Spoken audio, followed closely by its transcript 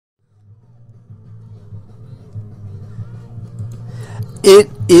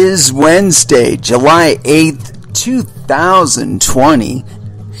It is Wednesday, July 8th, 2020.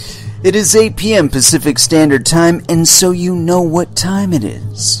 It is 8 p.m. Pacific Standard Time, and so you know what time it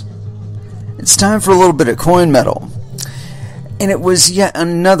is. It's time for a little bit of coin metal. And it was yet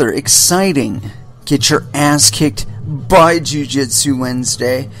another exciting get your ass kicked by Jiu-Jitsu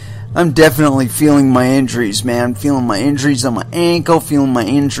Wednesday. I'm definitely feeling my injuries, man. Feeling my injuries on my ankle, feeling my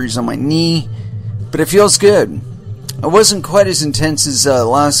injuries on my knee. But it feels good. It wasn't quite as intense as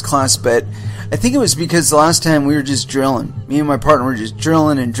last class, but I think it was because the last time we were just drilling. Me and my partner were just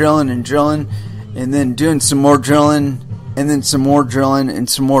drilling, and then doing some more drilling, and then some more drilling, and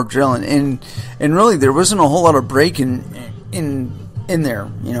some more drilling. And really, there wasn't a whole lot of breaking in there.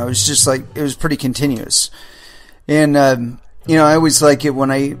 You know, it was just like, it was pretty continuous. And, you know, I always like it when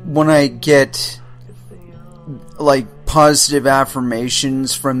I get, like, positive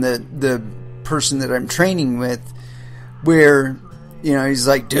affirmations from the person that I'm training with, where, you know, he's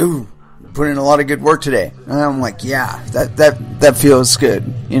like, dude, put in a lot of good work today. And I'm like, yeah, that feels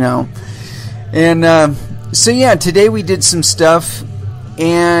good, you know. And so yeah, today we did some stuff,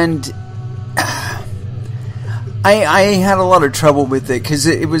 and I had a lot of trouble with it because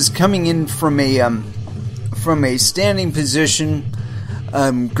it was coming in from a standing position,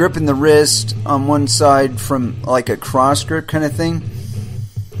 gripping the wrist on one side from like a cross grip kind of thing.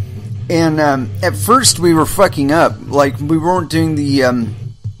 And at first we were fucking up. Like, we weren't doing the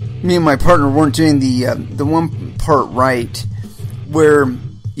me and my partner weren't doing the one part right, where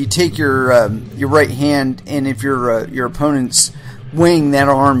you take your right hand, and if your opponent's weighing that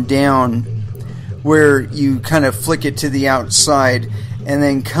arm down, where you kind of flick it to the outside and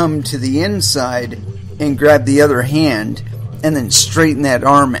then come to the inside and grab the other hand and then straighten that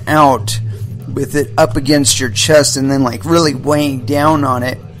arm out with it up against your chest, and then like really weighing down on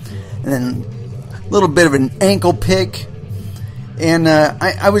it. And then a little bit of an ankle pick. And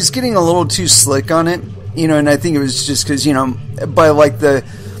I was getting a little too slick on it, you know, and I think it was just because, you know, by like the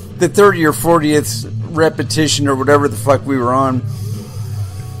 30th or 40th repetition or whatever the fuck we were on,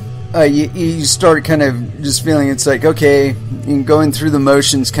 you start kind of just feeling it's like, okay, and going through the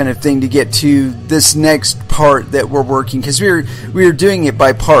motions kind of thing to get to this next part that we're working. Because we were doing it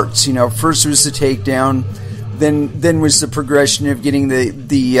by parts, you know. First was the takedown. Then was the progression of getting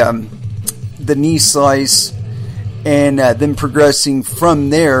the knee slice, and then progressing from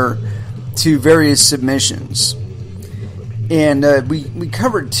there to various submissions. And we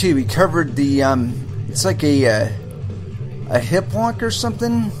covered two. We covered the it's like a hip lock or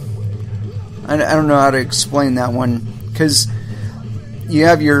something. I don't know how to explain that one, because you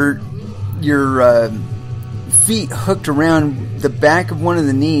have your feet hooked around the back of one of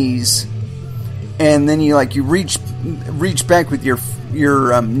the knees. And then you reach back with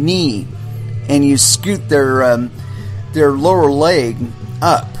your knee, and you scoot their lower leg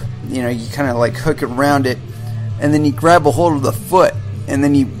up. You know, you kind of like hook it around it, and then you grab a hold of the foot, and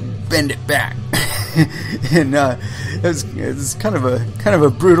then you bend it back. And it's kind of a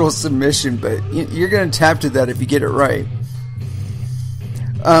brutal submission, but you're going to tap to that if you get it right.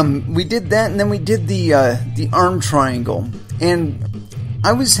 We did that, and then we did the arm triangle, and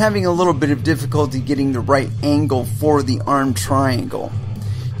I was having a little bit of difficulty getting the right angle for the arm triangle,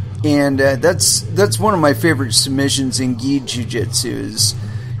 and that's one of my favorite submissions in gi jiu-jitsu is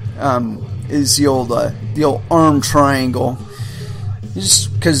the old arm triangle,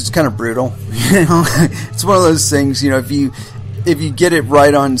 just because it's kind of brutal. You know, it's one of those things. You know, if you get it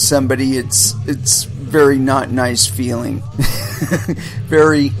right on somebody, it's very not nice feeling,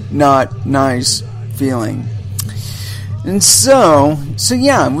 very not nice feeling. And so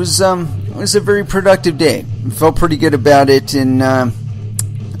yeah, it was a very productive day. I felt pretty good about it, and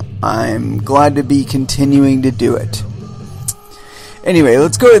I'm glad to be continuing to do it. Anyway,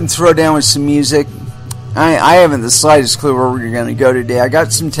 let's go ahead and throw down with some music. I haven't the slightest clue where we're going to go today. I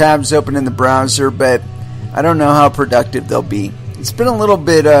got some tabs open in the browser, but I don't know how productive they'll be. It's been a little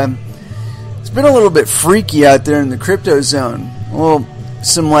bit freaky out there in the crypto zone. Well,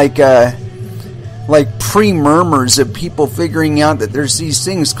 some like pre-murmurs of people figuring out that there's these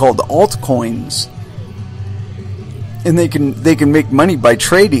things called altcoins, and they can make money by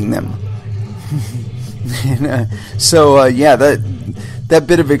trading them. And, yeah, that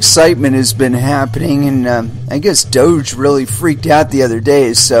bit of excitement has been happening, and I guess Doge really freaked out the other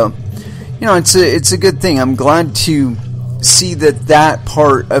day. So, you know, it's a good thing. I'm glad to see that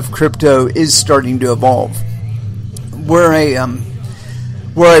part of crypto is starting to evolve. Where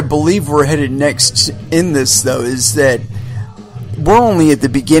I believe we're headed next in this, though, is that we're only at the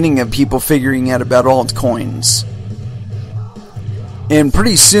beginning of people figuring out about altcoins. And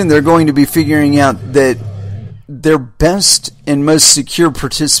pretty soon they're going to be figuring out that their best and most secure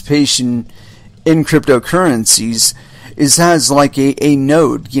participation in cryptocurrencies is as like a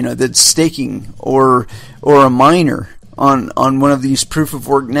node, that's staking or a miner on one of these proof of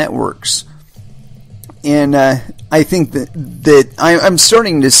work networks. And I think that I'm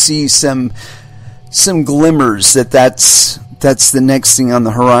starting to see some glimmers that's the next thing on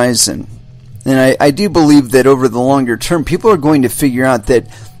the horizon. And I do believe that over the longer term, people are going to figure out that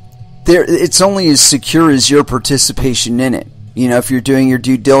it's only as secure as your participation in it. If you're doing your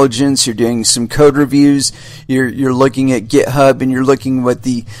due diligence, you're doing some code reviews, you're looking at GitHub, and you're looking what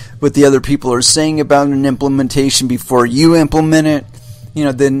the other people are saying about an implementation before you implement it,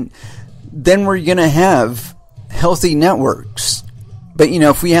 then we're going to have healthy networks. But,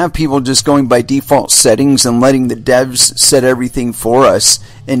 if we have people just going by default settings and letting the devs set everything for us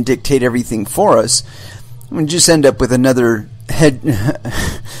and dictate everything for us, we just end up with another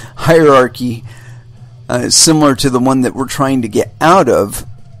hierarchy similar to the one that we're trying to get out of,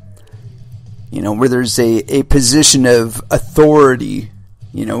 where there's a position of authority,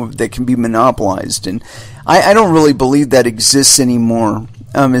 that can be monopolized. And I don't really believe that exists anymore,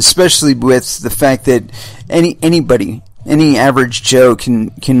 especially with the fact that anybody, any average Joe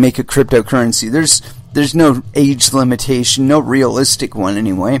can make a cryptocurrency. There's no age limitation, no realistic one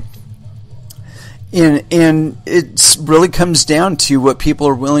anyway. And it really comes down to what people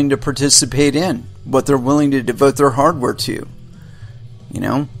are willing to participate in, what they're willing to devote their hardware to,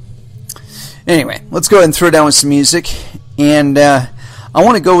 Anyway, let's go ahead and throw down with some music. And I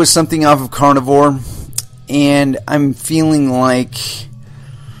want to go with something off of Carnivore. And I'm feeling like,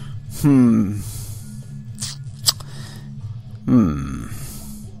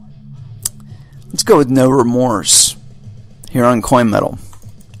 let's go with No Remorse here on Coin Metal.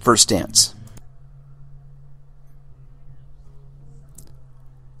 First Dance.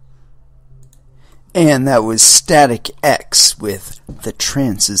 And that was Static X with The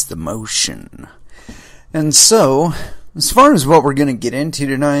Trance is the Motion. And so, as far as what we're going to get into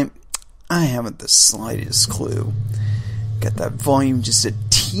tonight, I haven't the slightest clue. Got that volume just a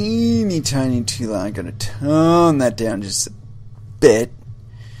teeny tiny too loud. I'm going to tone that down just a bit.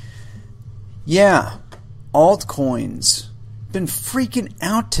 Yeah, altcoins. Been freaking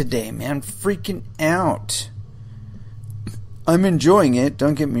out today, man. Freaking out. I'm enjoying it,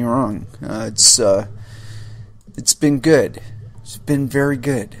 don't get me wrong. It's been good. It's been very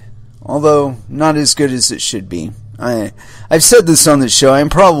good. Although, not as good as it should be. I've said this on the show,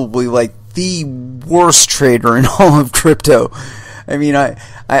 I'm probably like the worst trader in all of crypto. I mean,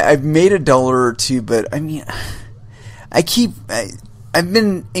 I've made $1 or $2, but I mean, I've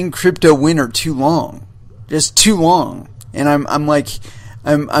been in crypto winter too long. Just too long. And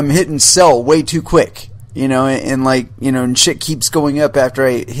I'm hitting sell way too quick. And shit keeps going up after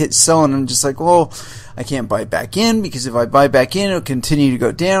I hit sell, and I'm just like, well, I can't buy back in, because if I buy back in, it'll continue to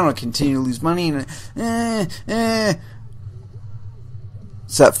go down, I'll continue to lose money, and it's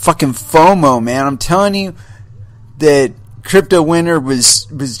that fucking FOMO, man. I'm telling you that crypto winter was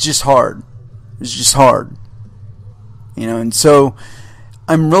just hard. It was just hard. And so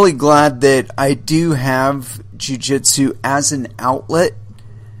I'm really glad that I do have jiu-jitsu as an outlet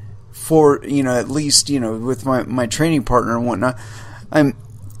for, at least, with my training partner and whatnot. I'm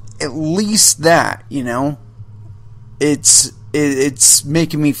at least that, it's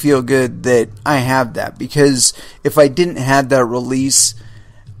making me feel good that I have that, because if I didn't have that release,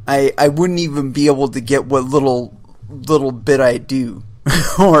 I wouldn't even be able to get what little bit I do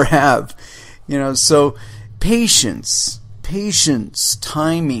or have, so patience,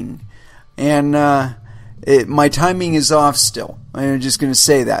 timing, and my timing is off still. I'm just going to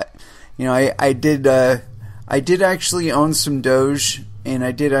say that. I did actually own some Doge, and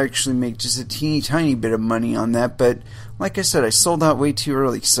I did actually make just a teeny tiny bit of money on that, but like I said, I sold out way too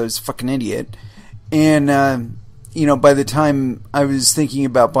early because I was a fucking idiot. And, by the time I was thinking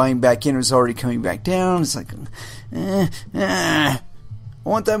about buying back in, it was already coming back down. It's like, I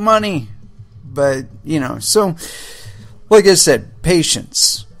want that money. But, so, like I said,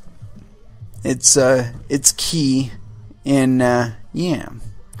 patience. It's key, and, yeah.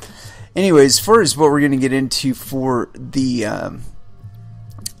 Anyways, as far as what we're going to get into for the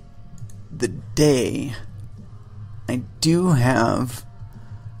day, I do have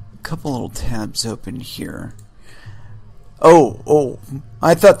a couple little tabs open here. Oh,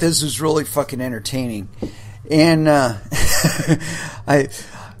 I thought this was really fucking entertaining. And I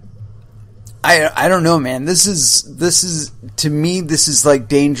don't know, man. This is to me, this is like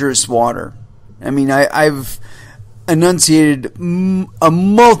dangerous water. I mean, I've enunciated a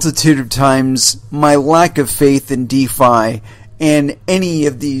multitude of times my lack of faith in DeFi and any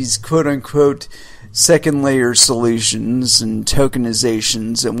of these quote-unquote second layer solutions and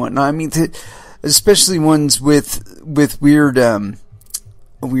tokenizations and whatnot. I mean, especially ones with weird, what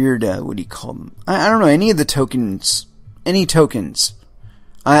do you call them? I don't know, any of the tokens, any tokens.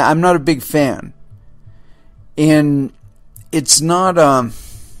 I'm not a big fan. And it's not,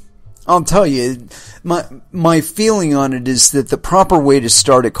 I'll tell you, my feeling on it is that the proper way to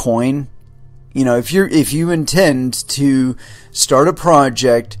start a coin, you know, if you intend to start a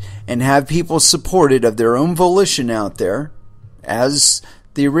project and have people support it of their own volition out there, as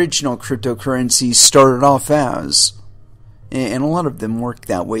the original cryptocurrencies started off as, and a lot of them work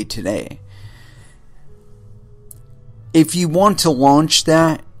that way today. If you want to launch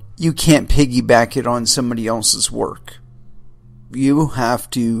that, you can't piggyback it on somebody else's work. You have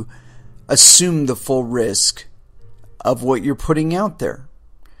to assume the full risk of what you're putting out there.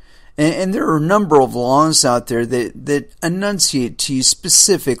 And there are a number of laws out there that enunciate to you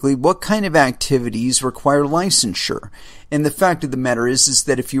specifically what kind of activities require licensure. And the fact of the matter is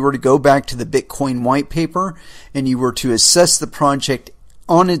that if you were to go back to the Bitcoin white paper and you were to assess the project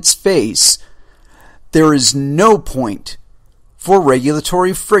on its face, there is no point for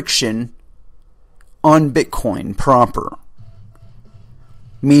regulatory friction on Bitcoin proper.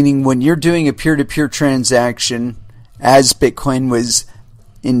 Meaning when you're doing a peer-to-peer transaction, as Bitcoin was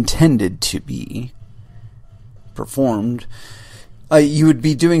intended to be performed, you would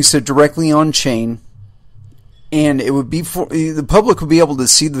be doing so directly on chain, and it would be the public would be able to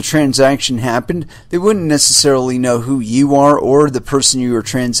see the transaction happen. They wouldn't necessarily know who you are or the person you were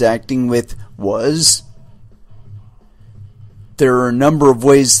transacting with was. There are a number of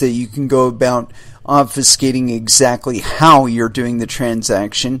ways that you can go about obfuscating exactly how you're doing the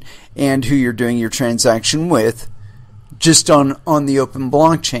transaction and who you're doing your transaction with, just on the open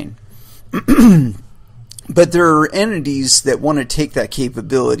blockchain. But there are entities that want to take that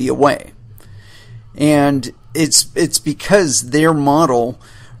capability away. And it's because their model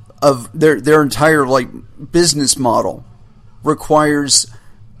of their entire business model requires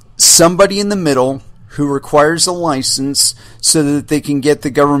somebody in the middle who requires a license so that they can get the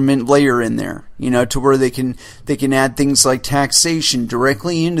government layer in there, you know, to where they can add things like taxation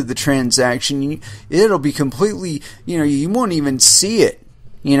directly into the transaction. It'll be completely, you know, you won't even see it,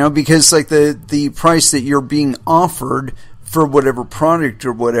 you know, because the price that you're being offered for whatever product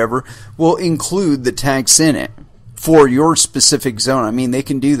or whatever will include the tax in it for your specific zone. I mean, they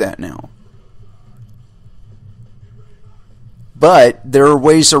can do that now. But there are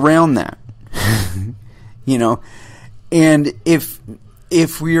ways around that. You know, and if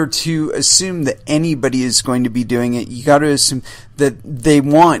we are to assume that anybody is going to be doing it, you got to assume that they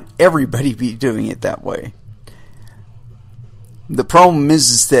want everybody to be doing it that way. The problem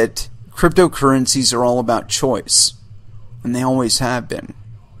is that cryptocurrencies are all about choice, and they always have been.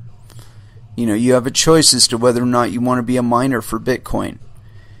 You know, you have a choice as to whether or not you want to be a miner for Bitcoin.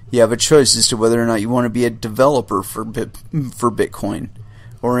 You have a choice as to whether or not you want to be a developer for Bitcoin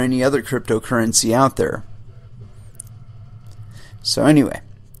or any other cryptocurrency out there. So anyway,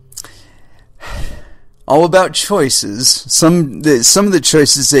 all about choices. Some of the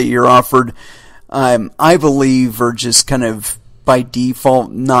choices that you're offered, I believe, are just kind of by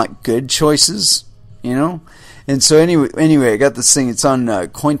default not good choices, you know. And so anyway, I got this thing. It's on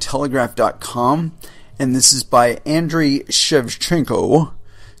Cointelegraph.com, and this is by Andrei Shevchenko.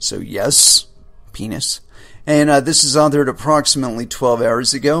 So yes, penis. And this is authored approximately 12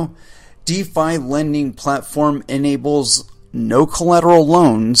 hours ago. DeFi lending platform enables no collateral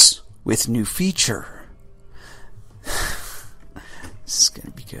loans with new feature. This is going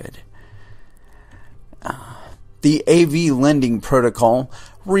to be good. The AV lending protocol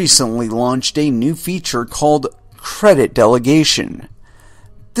recently launched a new feature called credit delegation.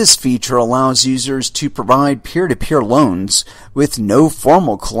 This feature allows users to provide peer-to-peer loans with no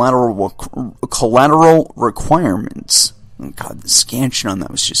formal collateral requirements. Oh God, the scansion on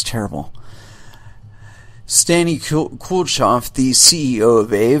that was just terrible. Stani Kulchov, the CEO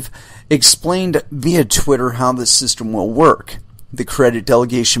of AVE, explained via Twitter how the system will work. The credit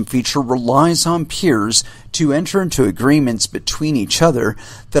delegation feature relies on peers to enter into agreements between each other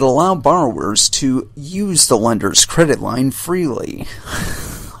that allow borrowers to use the lender's credit line freely.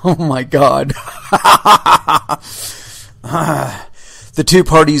 Oh my God. The two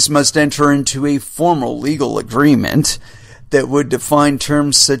parties must enter into a formal legal agreement that would define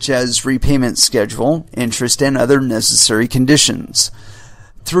terms such as repayment schedule, interest, and other necessary conditions.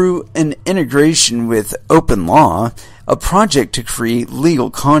 Through an integration with open law, a project to create legal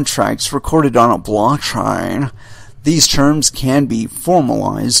contracts recorded on a blockchain, these terms can be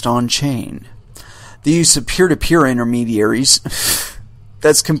formalized on-chain. The use of peer-to-peer intermediaries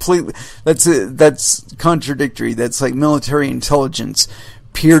That's completely, that's contradictory. That's like military intelligence,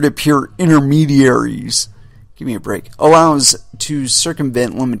 peer-to-peer intermediaries. Give me a break. Allows to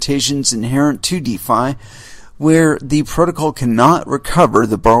circumvent limitations inherent to DeFi, where the protocol cannot recover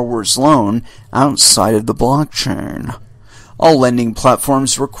the borrower's loan outside of the blockchain. All lending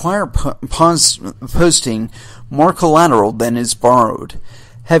platforms require posting more collateral than is borrowed,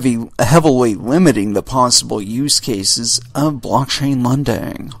 heavily limiting the possible use cases of blockchain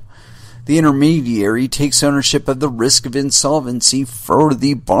lending. The intermediary takes ownership of the risk of insolvency for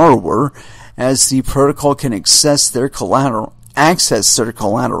the borrower, as the protocol can access their collateral.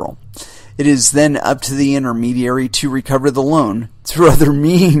 It is then up to the intermediary to recover the loan through other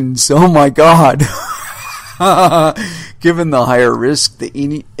means. Oh my God. Given the higher risk,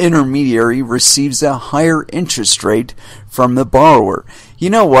 the intermediary receives a higher interest rate from the borrower.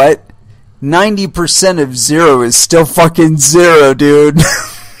 You know what? 90% of zero is still fucking zero, dude.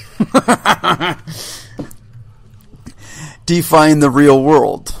 DeFi in the real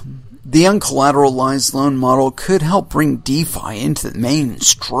world. The uncollateralized loan model could help bring DeFi into the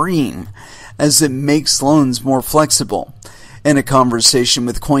mainstream, as it makes loans more flexible. In a conversation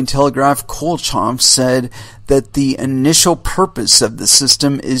with Cointelegraph, Kolchov said that the initial purpose of the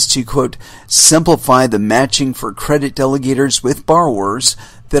system is to, quote, simplify the matching for credit delegators with borrowers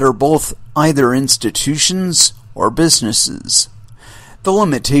that are both either institutions or businesses. The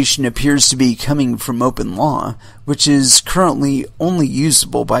limitation appears to be coming from open law, which is currently only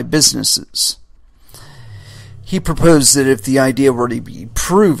usable by businesses. He proposed that if the idea were to be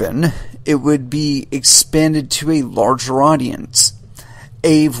proven, it would be expanded to a larger audience.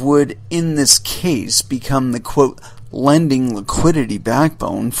 Aave would, in this case, become the, quote, lending liquidity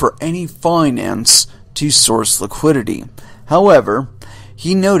backbone for any finance to source liquidity. However,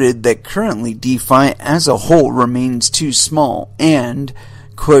 he noted that currently DeFi as a whole remains too small and,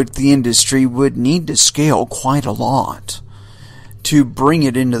 quote, the industry would need to scale quite a lot to bring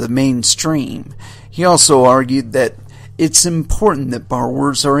it into the mainstream. He also argued that it's important that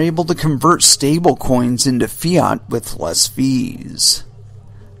borrowers are able to convert stablecoins into fiat with less fees.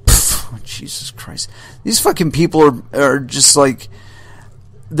 Pfft, Jesus Christ. These fucking people are just like,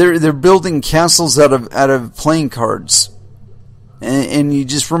 they're building castles out of playing cards. And you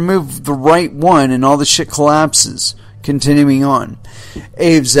just remove the right one and all the shit collapses. Continuing on.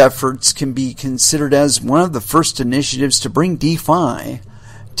 Aave's efforts can be considered as one of the first initiatives to bring DeFi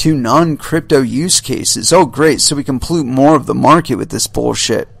to non-crypto use cases. Oh great, so we can pollute more of the market with this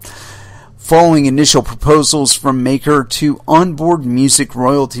bullshit. Following initial proposals from Maker to onboard music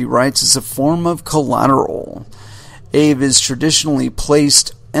royalty rights as a form of collateral, Aave has traditionally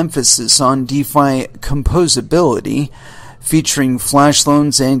placed emphasis on DeFi composability, featuring flash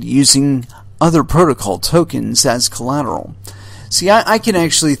loans and using other protocol tokens as collateral. See, I can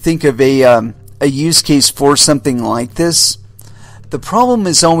actually think of a use case for something like this. The problem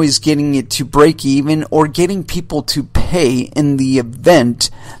is always getting it to break even or getting people to pay in the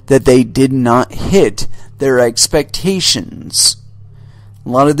event that they did not hit their expectations. A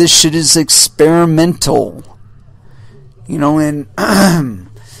lot of this shit is experimental. You know, and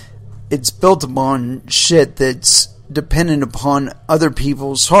it's built upon shit that's dependent upon other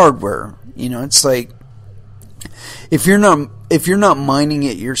people's hardware. You know, it's like if you're not mining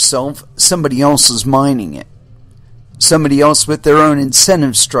it yourself, somebody else is mining it. Somebody else with their own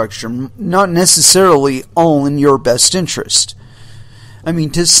incentive structure, not necessarily all in your best interest. I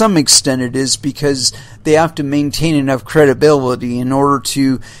mean, to some extent it is, because they have to maintain enough credibility in order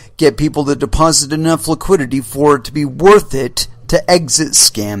to get people to deposit enough liquidity for it to be worth it to exit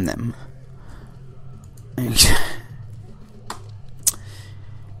scam them.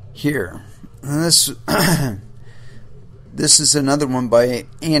 Here, this is another one by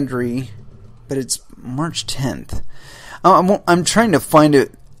Andre, but it's March 10th. I'm trying to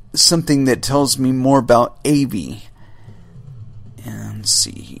find something that tells me more about Aave. And let's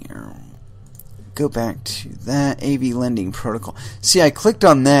see here. Go back to that Aave lending protocol. See, I clicked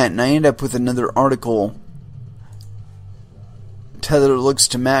on that and I end up with another article. Tether looks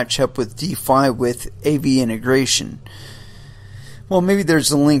to match up with DeFi with Aave integration. Well, maybe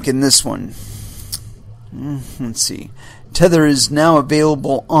there's a link in this one. Let's see. Tether is now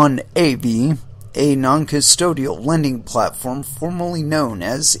available on Aave, a non-custodial lending platform formerly known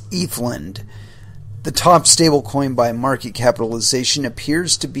as ETHLend. The top stablecoin by market capitalization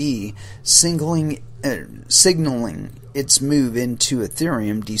appears to be signaling its move into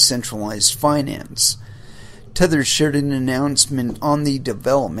Ethereum decentralized finance. Tether shared an announcement on the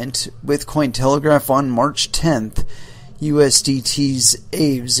development with Cointelegraph on March 10th, USDT's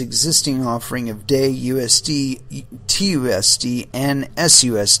Aves existing offering of DAY, USD, TUSD, and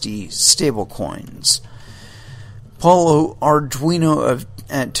SUSD stablecoins. Paulo Arduino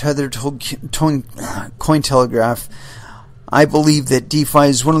at Tether told Cointelegraph, I believe that DeFi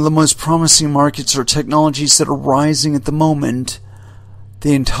is one of the most promising markets or technologies that are rising at the moment.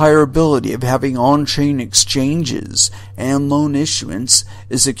 The entire ability of having on-chain exchanges and loan issuance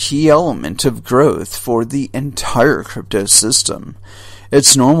is a key element of growth for the entire crypto system.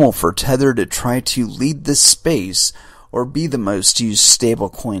 It's normal for Tether to try to lead this space or be the most used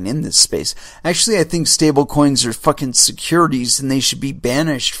stablecoin in this space. Actually, I think stablecoins are fucking securities and they should be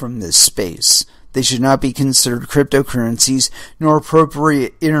banished from this space. They should not be considered cryptocurrencies, nor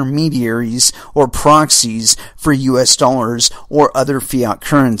appropriate intermediaries or proxies for US dollars or other fiat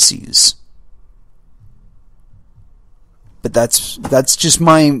currencies. But that's just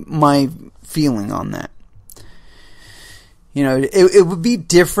my feeling on that. You know, it would be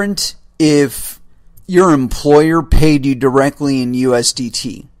different if your employer paid you directly in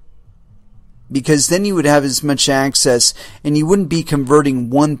USDT. Because then you would have as much access and you wouldn't be converting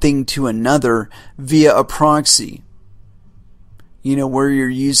one thing to another via a proxy. You know, where you're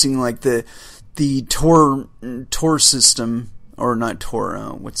using like the Tor system, or not Tor,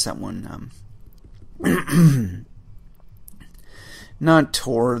 what's that one? Not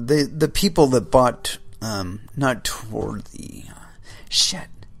Tor, the people that bought, not Tor, shit.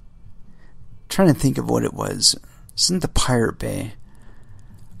 I'm trying to think of what it was. Isn't the Pirate Bay?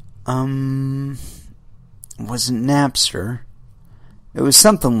 It wasn't Napster. It was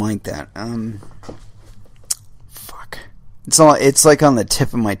something like that. Fuck. It's like on the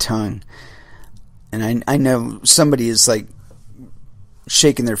tip of my tongue. And I know somebody is like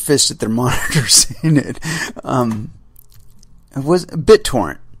shaking their fist at their monitor saying it. It was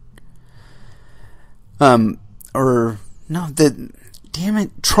BitTorrent. Damn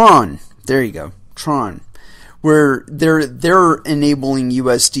it, Tron. There you go. Tron. Where they're enabling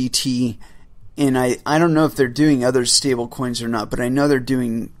USDT, and I don't know if they're doing other stable coins or not, but I know they're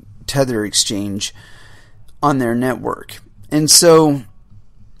doing Tether exchange on their network. And so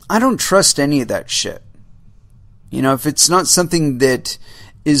I don't trust any of that shit. You know, if it's not something that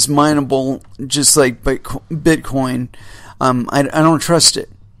is mineable just like Bitcoin, I don't trust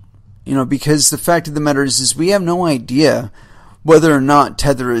it. You know, because the fact of the matter is we have no idea whether or not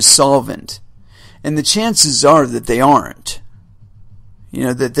Tether is solvent. And the chances are that they aren't. You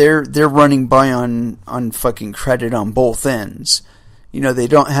know, that they're running by on fucking credit on both ends. You know, they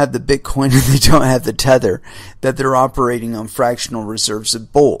don't have the Bitcoin and they don't have the Tether. That they're operating on fractional reserves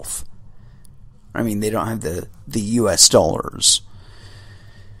of both. I mean, they don't have the US dollars.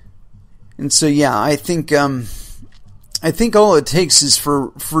 And so, yeah, I think all it takes is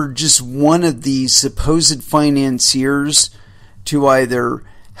for just one of these supposed financiers to either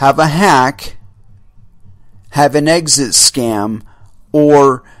have a hack, have an exit scam,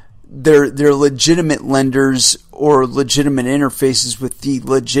 or their legitimate lenders or legitimate interfaces with the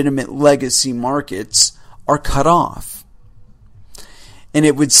legitimate legacy markets are cut off. And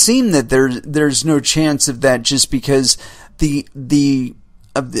it would seem that there's no chance of that just because of the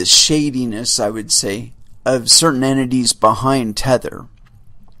shadiness, I would say, of certain entities behind Tether.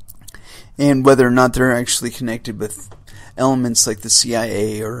 And whether or not they're actually connected with elements like the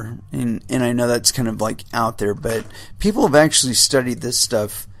CIA and I know that's kind of like out there, but people have actually studied this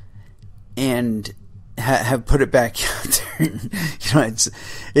stuff and have put it back out there. You know,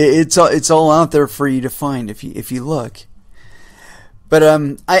 it's all out there for you to find if you look. But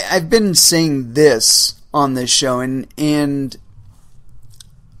I've been saying this on this show, and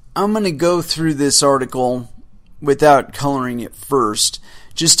I'm going to go through this article without coloring it first,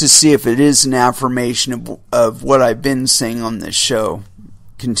 just to see if it is an affirmation of what I've been saying on this show.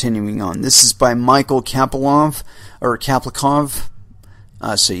 Continuing on. This is by Michael Kaplikov,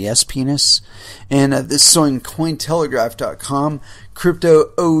 so yes, penis. And this is on Cointelegraph.com.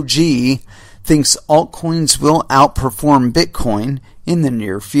 Crypto OG thinks altcoins will outperform Bitcoin in the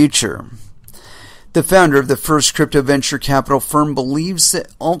near future. The founder of the first crypto venture capital firm believes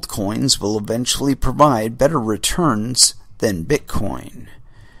that altcoins will eventually provide better returns than Bitcoin.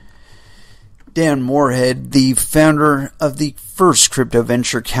 Dan Moorhead, the founder of the first crypto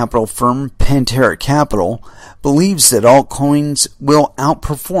venture capital firm, Pantera Capital, believes that altcoins will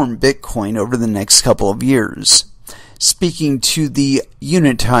outperform Bitcoin over the next couple of years. Speaking to the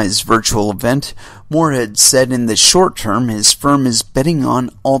Unitize virtual event, Moorhead said in the short term his firm is betting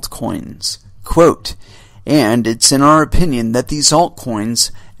on altcoins. Quote, and it's in our opinion that these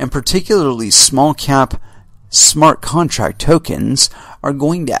altcoins, and particularly small cap smart contract tokens, are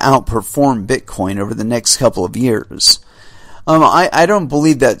going to outperform Bitcoin over the next couple of years. I don't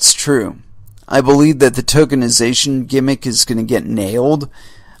believe that's true. I believe that the tokenization gimmick is going to get nailed,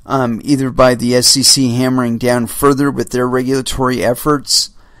 either by the SEC hammering down further with their regulatory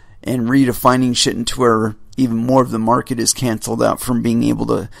efforts and redefining shit into where even more of the market is canceled out from being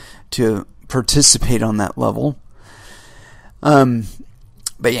able to participate on that level.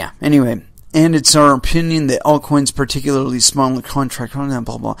 But yeah, anyway. And it's our opinion that altcoins, particularly smaller contract, blah,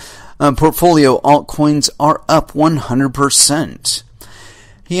 blah, blah, portfolio altcoins are up 100%.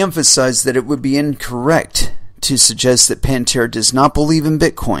 He emphasized that it would be incorrect to suggest that Pantera does not believe in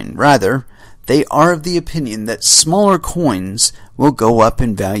Bitcoin. Rather, they are of the opinion that smaller coins will go up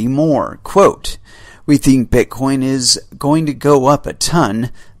in value more. Quote, "We think Bitcoin is going to go up a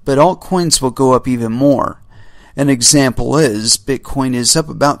ton, but altcoins will go up even more. An example is Bitcoin is up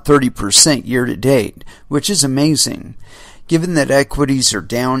about 30% year to date, which is amazing. Given that equities are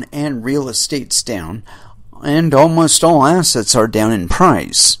down and real estate's down, and almost all assets are down in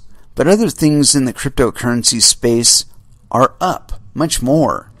price. But other things in the cryptocurrency space are up much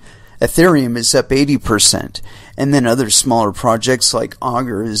more. Ethereum is up 80%, and then other smaller projects like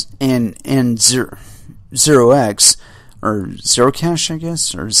Augur and 0x, or Zerocash, I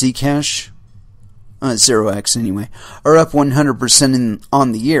guess, or Zcash, 0x anyway, are up 100%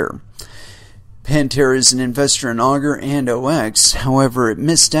 on the year. Pantera is an investor in Augur and OX, however it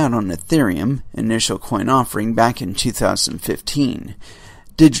missed out on Ethereum, initial coin offering back in 2015.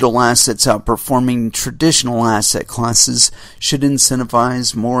 Digital assets outperforming traditional asset classes should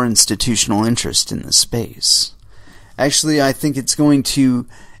incentivize more institutional interest in the space. Actually, I think it's going to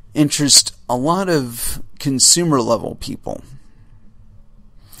interest a lot of consumer level people.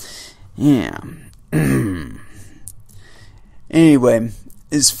 Yeah. Anyway,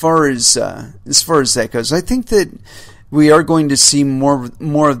 as far as that goes, I think that we are going to see more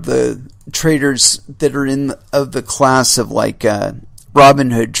of the traders that are of the class of like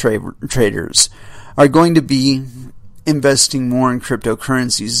Robinhood traders are going to be investing more in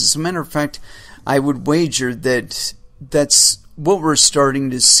cryptocurrencies. As a matter of fact, I would wager that that's what we're starting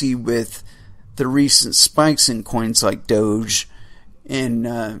to see with the recent spikes in coins like Doge and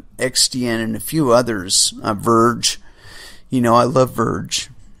XDN and a few others. Verge. You know, I love Verge.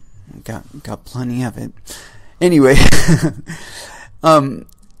 Got plenty of it. Anyway,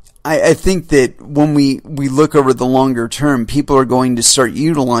 I think that when we look over the longer term, people are going to start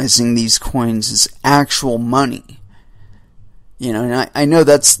utilizing these coins as actual money. You know, and I know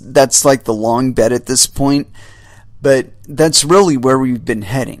that's like the long bet at this point, but that's really where we've been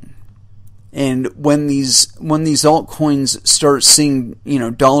heading. And when these altcoins start seeing, you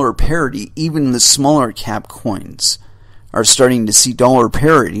know, dollar parity, even the smaller cap coins are starting to see dollar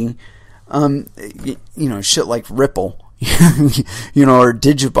parity. You know, shit like Ripple, you know, or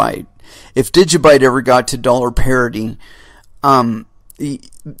Digibyte. If Digibyte ever got to dollar parity,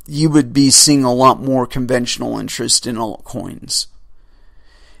 you would be seeing a lot more conventional interest in altcoins.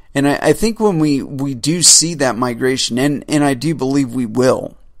 And I think when we do see that migration, and I do believe we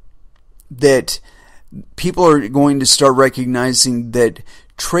will, that people are going to start recognizing that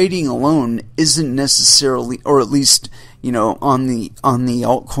trading alone isn't necessarily, or at least, you know, on the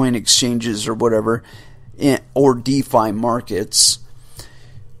altcoin exchanges or whatever, or DeFi markets,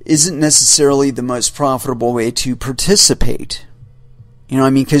 isn't necessarily the most profitable way to participate. You know what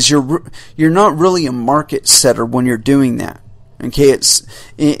I mean? Because you're not really a market setter when you're doing that. Okay, it's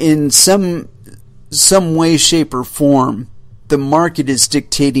in some way, shape, or form, the market is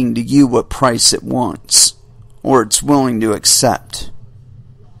dictating to you what price it wants or it's willing to accept.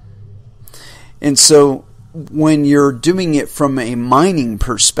 And so when you're doing it from a mining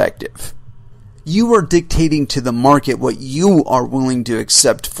perspective, you are dictating to the market what you are willing to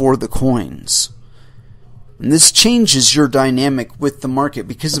accept for the coins. And this changes your dynamic with the market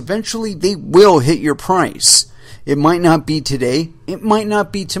because eventually they will hit your price. It might not be today. It might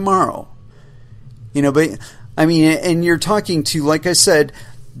not be tomorrow. You know, but I mean, and you're talking to, like I said,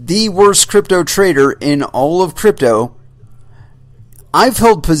 the worst crypto trader in all of crypto. I've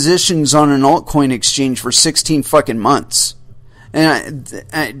held positions on an altcoin exchange for 16 fucking months.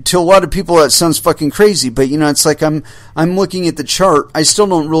 And to a lot of people that sounds fucking crazy, but you know, it's like I'm looking at the chart. I still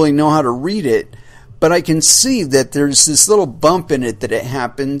don't really know how to read it, but I can see that there's this little bump in it that it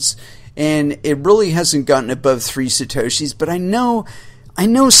happens, and it really hasn't gotten above 3 Satoshis, but I know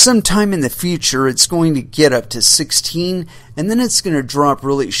sometime in the future it's going to get up to 16, and then it's going to drop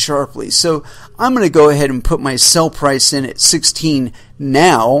really sharply. So I'm going to go ahead and put my sell price in at 16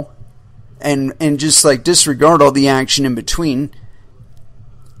 now, and just like disregard all the action in between,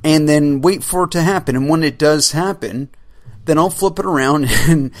 and then wait for it to happen. And when it does happen, then I'll flip it around,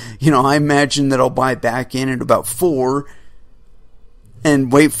 and you know, I imagine that I'll buy back in at about 4,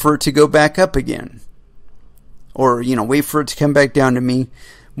 and wait for it to go back up again. Or, wait for it to come back down to me.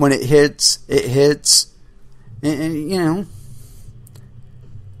 When it hits. And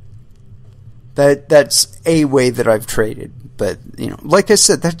that's a way that I've traded. But, like I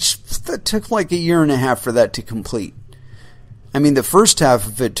said, that took like a year and a half for that to complete. I mean, the first half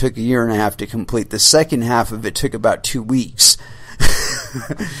of it took a year and a half to complete. The second half of it took about 2 weeks.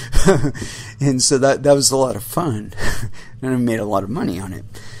 And so that was a lot of fun. And I made a lot of money on it.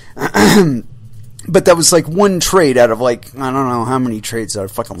 But that was like one trade out of like, I don't know how many trades that I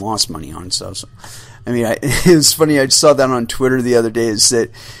fucking lost money on. So I mean, it was funny. I saw that on Twitter the other day, is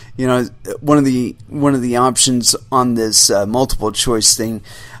that, one of the options on this multiple choice thing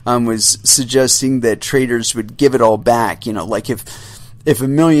was suggesting that traders would give it all back. Like if $1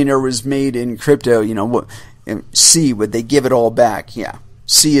 million was made in crypto, what, C, would they give it all back? Yeah,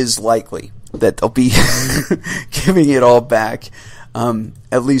 C is likely that they'll be giving it all back,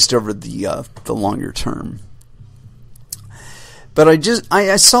 at least over the longer term. But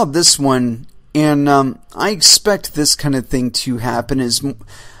I saw this one, and I expect this kind of thing to happen.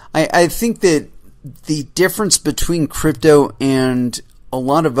 I think that the difference between crypto and a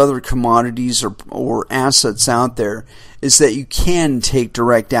lot of other commodities or assets out there is that you can take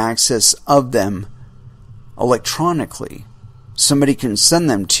direct access of them electronically. Somebody can send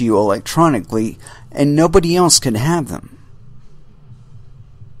them to you electronically, and nobody else can have them.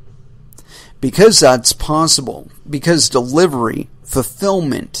 Because that's possible, because delivery,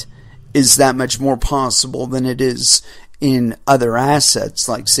 fulfillment is that much more possible than it is in other assets,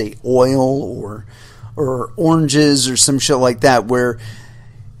 like, say, oil or oranges or some shit like that, where,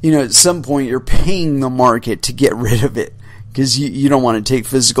 at some point you're paying the market to get rid of it because you don't want to take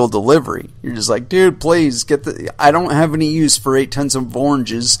physical delivery. You're just like, dude, please I don't have any use for 8 tons of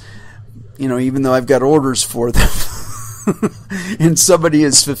oranges, even though I've got orders for them. And somebody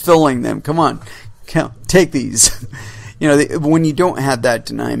is fulfilling them. Come on, take these. When you don't have that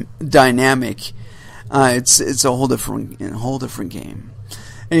dynamic, it's a whole different game.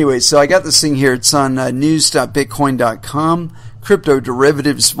 Anyway, so I got this thing here. It's on news.bitcoin.com. Crypto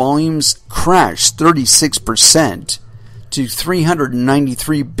derivatives volumes crashed 36% to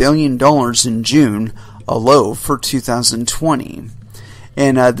 $393 billion in June, a low for 2020.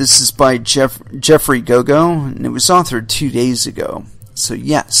 And this is by Jeffrey Gogo, and it was authored 2 days ago. So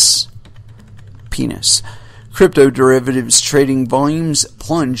yes, penis. Crypto derivatives trading volumes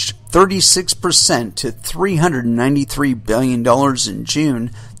plunged 36% to $393 billion in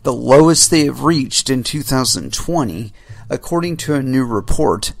June, the lowest they have reached in 2020, according to a new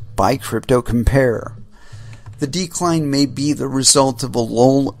report by CryptoCompare. The decline may be the result of a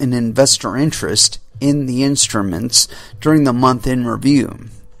lull in investor interest in the instruments during the month in review.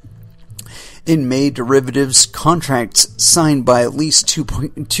 In May, derivatives contracts signed by at least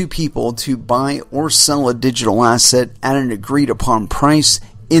two people to buy or sell a digital asset at an agreed-upon price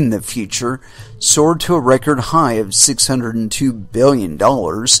in the future soared to a record high of $602 billion,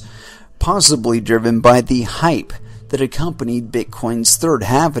 possibly driven by the hype that accompanied Bitcoin's third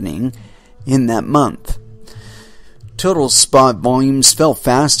halving in that month. Total spot volumes fell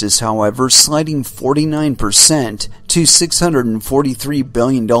fastest, however, sliding 49% to $643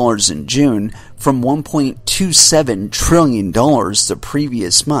 billion in June from $1.27 trillion the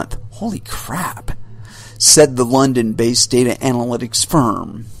previous month. Holy crap, said the London-based data analytics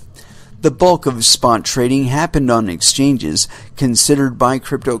firm. The bulk of spot trading happened on exchanges considered by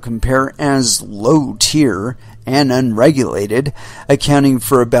CryptoCompare as low-tier and unregulated, accounting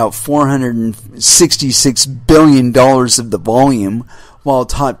for about $466 billion of the volume, while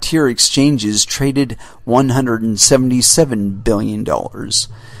top-tier exchanges traded $177 billion.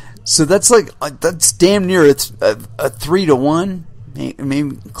 So that's damn near a 3-to-1,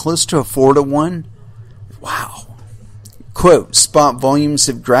 maybe close to a 4-to-1. Wow. Quote, spot volumes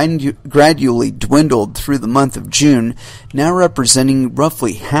have gradually dwindled through the month of June, now representing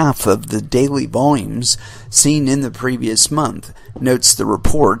roughly half of the daily volumes seen in the previous month, notes the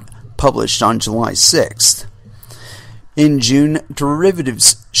report published on July 6th. In June,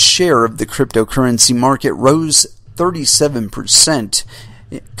 derivatives share of the cryptocurrency market rose 37%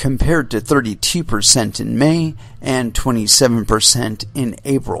 compared to 32% in May and 27% in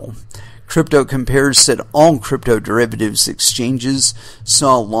April. CryptoCompare said all crypto derivatives exchanges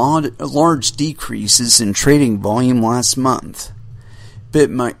saw large decreases in trading volume last month.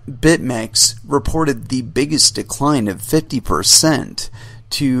 BitMEX reported the biggest decline of 50%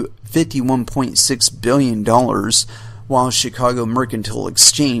 to $51.6 billion, while Chicago Mercantile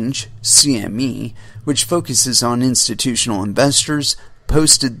Exchange, CME, which focuses on institutional investors,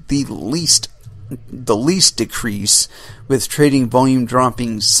 posted the least the least decrease, with trading volume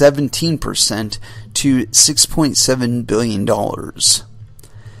dropping 17% to $6.7 billion.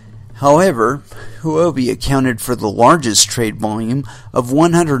 However, Huobi accounted for the largest trade volume of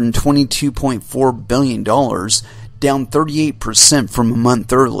 $122.4 billion, down 38% from a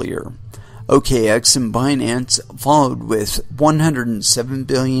month earlier. OKX and Binance followed with $107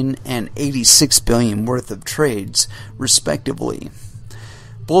 billion and $86 billion worth of trades, respectively.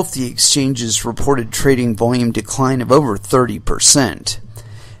 Both the exchanges reported trading volume decline of over 30%.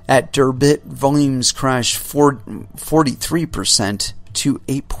 At Durbit, volumes crashed 43% to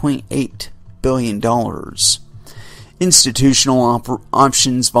 $8.8 billion. Institutional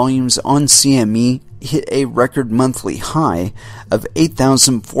options volumes on CME hit a record monthly high of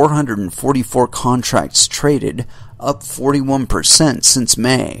 8,444 contracts traded, up 41% since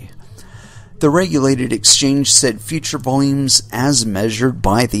May. The regulated exchange said future volumes, as measured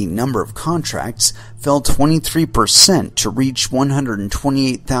by the number of contracts, fell 23% to reach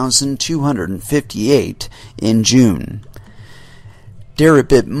 128,258 in June.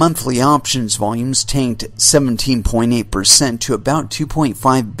 Deribit monthly options volumes tanked 17.8% to about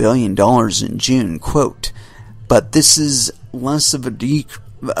 $2.5 billion in June, quote, but this is less of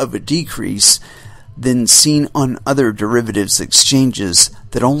a decrease than seen on other derivatives exchanges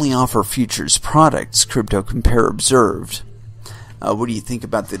that only offer futures products, Crypto Compare observed. What do you think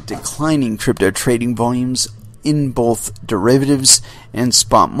about the declining crypto trading volumes in both derivatives and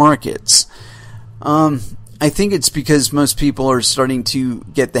spot markets? I think it's because most people are starting to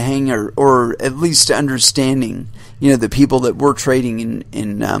get the hang or at least understanding, the people that were trading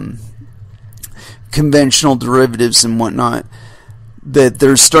in conventional derivatives and whatnot, that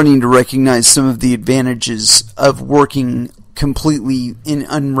they're starting to recognize some of the advantages of working completely in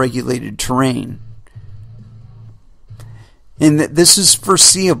unregulated terrain. And that this is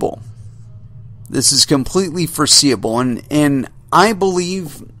foreseeable. This is completely foreseeable. And I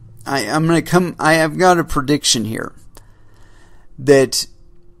believe I have got a prediction here that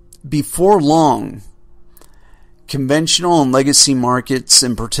before long, conventional and legacy markets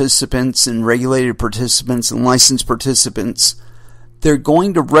and participants and regulated participants and licensed participants, they're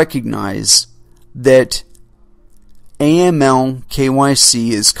going to recognize that AML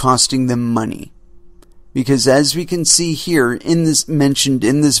KYC is costing them money. Because as we can see here mentioned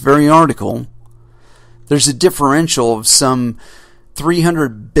in this very article, there's a differential of some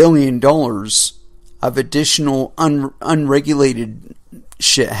 $300 billion of additional unregulated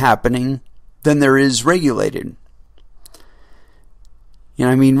shit happening than there is regulated.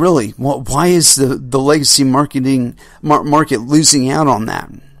 Really, why is the legacy market losing out on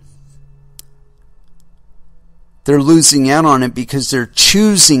that? They're losing out on it because they're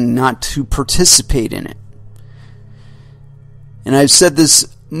choosing not to participate in it. And I've said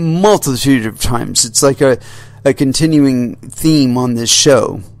this multitude of times. It's like a continuing theme on this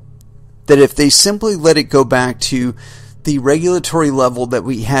show, that if they simply let it go back to the regulatory level that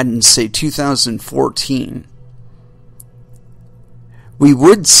we had in, say, 2014, we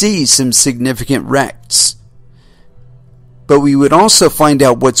would see some significant wrecks. But we would also find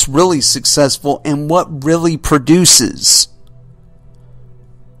out what's really successful and what really produces.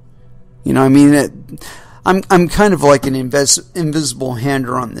 I'm kind of like an invisible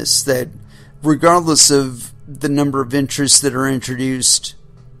hander on this, that regardless of the number of interests that are introduced,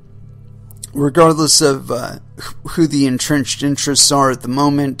 regardless of who the entrenched interests are at the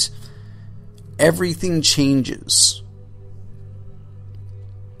moment, everything changes.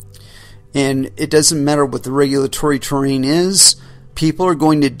 And it doesn't matter what the regulatory terrain is, people are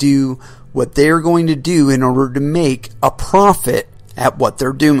going to do what they're going to do in order to make a profit at what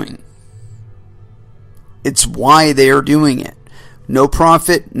they're doing. It's why they are doing it. No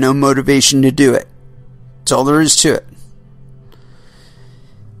profit, no motivation to do it. That's all there is to it.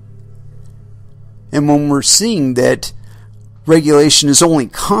 And when we're seeing that regulation is only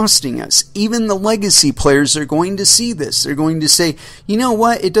costing us, even the legacy players are going to see this. They're going to say, you know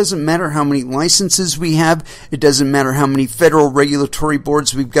what? It doesn't matter how many licenses we have. It doesn't matter how many federal regulatory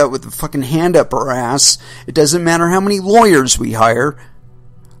boards we've got with a fucking hand up our ass. It doesn't matter how many lawyers we hire.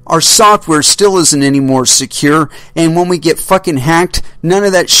 Our software still isn't any more secure, and when we get fucking hacked, none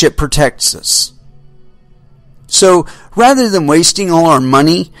of that shit protects us. So, rather than wasting all our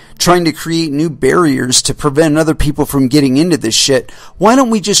money trying to create new barriers to prevent other people from getting into this shit, why don't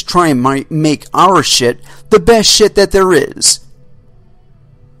we just try and make our shit the best shit that there is?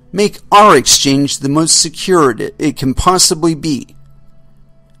 Make our exchange the most secure it can possibly be.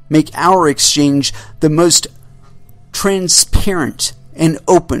 Make our exchange the most transparent and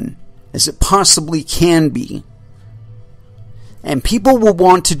open as it possibly can be. And people will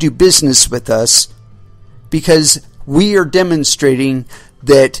want to do business with us because we are demonstrating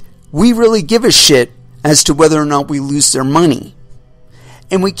that we really give a shit as to whether or not we lose their money.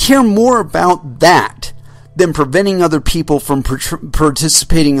 And we care more about that than preventing other people from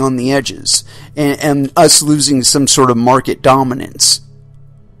participating on the edges and us losing some sort of market dominance.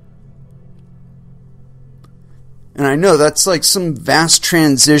 And I know that's like some vast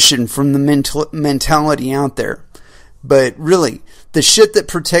transition from the mentality out there. But really, the shit that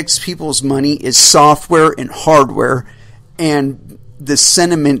protects people's money is software and hardware and the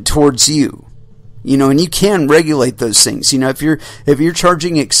sentiment towards you. You know, and you can regulate those things. You know, if you're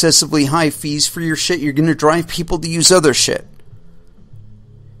charging excessively high fees for your shit, you're going to drive people to use other shit.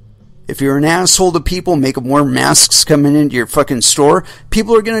 If you're an asshole to people, make them wear masks coming into your fucking store,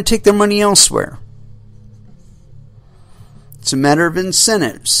 people are going to take their money elsewhere. It's a matter of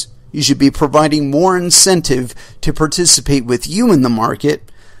incentives. You should be providing more incentive to participate with you in the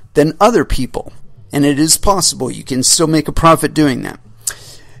market than other people. And it is possible. You can still make a profit doing that.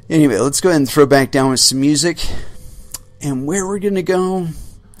 Anyway, let's go ahead and throw back down with some music. And where we're going to go,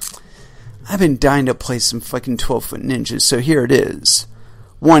 I've been dying to play some fucking 12-foot ninjas. So here it is.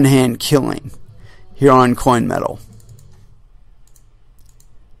 One Hand Killing. Here on Coin Metal.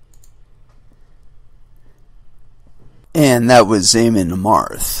 And that was Amon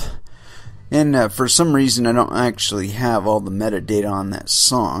Amarth. And for some reason, I don't actually have all the metadata on that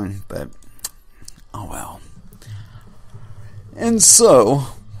song, but oh well. And so,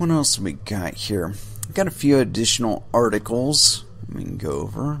 what else we got here? I've got a few additional articles we can go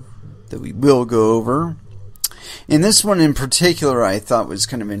over, that we will go over. And this one in particular I thought was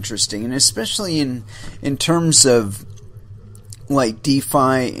kind of interesting, and especially in terms of like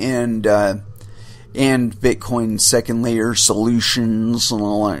DeFi and Bitcoin second layer solutions and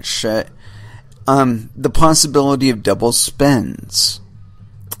all that shit. The possibility of double spends.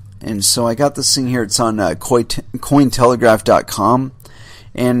 And so I got this thing here. It's on Cointelegraph.com.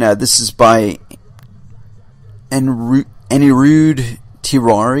 And this is by Anirudh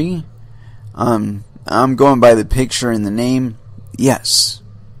Tiwari. I'm going by the picture and the name. Yes,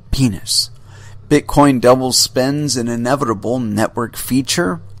 penis. Bitcoin double spends an inevitable network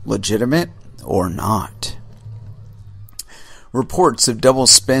feature, legitimate or not. Reports of double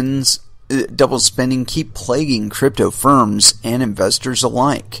spending keep plaguing crypto firms and investors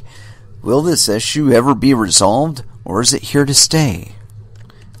alike. Will this issue ever be resolved, or is it here to stay?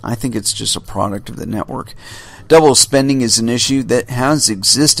 I think it's just a product of the network. Double spending is an issue that has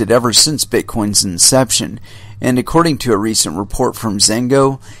existed ever since Bitcoin's inception, and according to a recent report from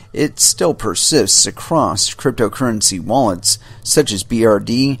Zengo, it still persists across cryptocurrency wallets such as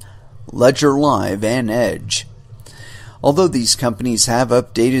BRD, Ledger Live, and Edge. Although these companies have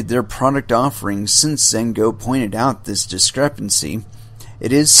updated their product offerings since Zengo pointed out this discrepancy,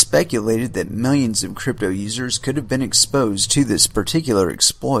 it is speculated that millions of crypto users could have been exposed to this particular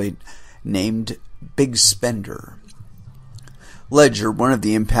exploit named Big Spender. Ledger, one of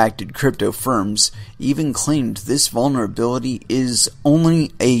the impacted crypto firms, even claimed this vulnerability is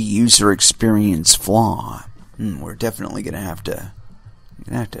only a user experience flaw. We're definitely going to have to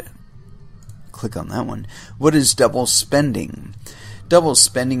click on that one. What is double spending? Double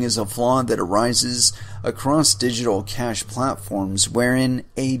spending is a flaw that arises across digital cash platforms wherein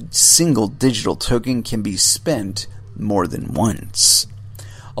a single digital token can be spent more than once.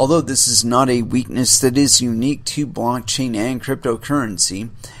 Although this is not a weakness that is unique to blockchain and cryptocurrency,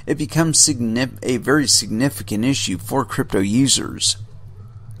 it becomes a very significant issue for crypto users.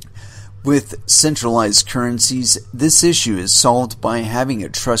 With centralized currencies, this issue is solved by having a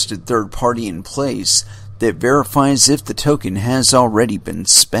trusted third party in place that verifies if the token has already been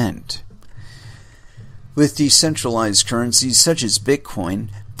spent. With decentralized currencies such as Bitcoin,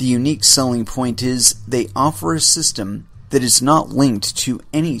 the unique selling point is they offer a system that is not linked to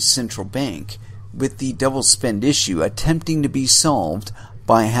any central bank, with the double spend issue attempting to be solved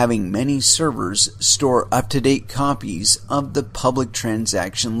by having many servers store up-to-date copies of the public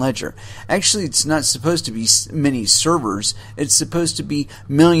transaction ledger. Actually, it's not supposed to be many servers, it's supposed to be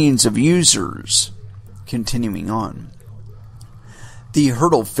millions of users. Continuing on. The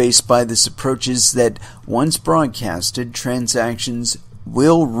hurdle faced by this approach is that once broadcasted, transactions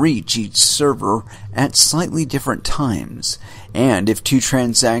will reach each server at slightly different times, and if two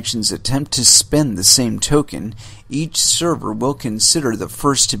transactions attempt to spend the same token, each server will consider the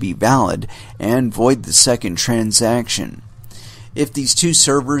first to be valid and void the second transaction. If these two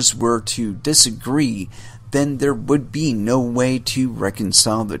servers were to disagree, then there would be no way to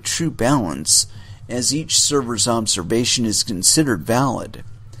reconcile the true balance, as each server's observation is considered valid.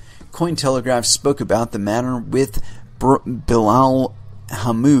 Cointelegraph spoke about the matter with Bilal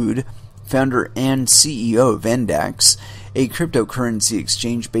Hamoud, founder and CEO of Index, a cryptocurrency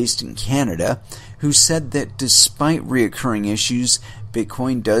exchange based in Canada, who said that despite reoccurring issues,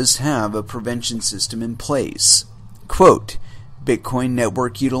 Bitcoin does have a prevention system in place. Quote, Bitcoin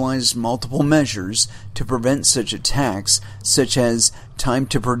network utilized multiple measures to prevent such attacks, such as time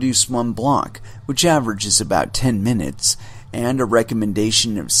to produce one block, which averages about 10 minutes, and a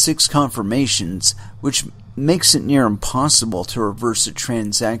recommendation of 6 confirmations, which makes it near impossible to reverse a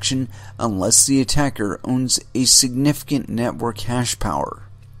transaction unless the attacker owns a significant network hash power.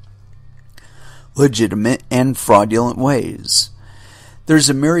 Legitimate and fraudulent ways. There's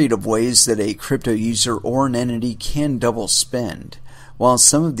a myriad of ways that a crypto user or an entity can double spend. While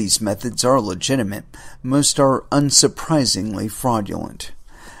some of these methods are legitimate, most are unsurprisingly fraudulent.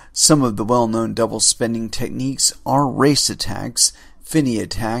 Some of the well-known double spending techniques are race attacks, Finney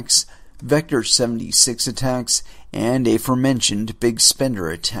attacks, Vector 76 attacks, and aforementioned Big Spender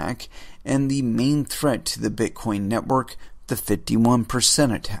attack, and the main threat to the Bitcoin network, the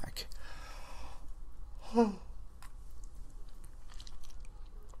 51% attack.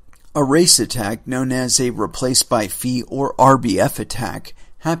 A race attack, known as a replace by fee or RBF attack,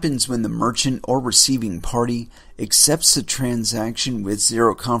 happens when the merchant or receiving party accepts the transaction with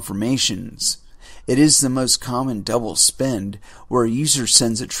 0 confirmations. It is the most common double spend, where a user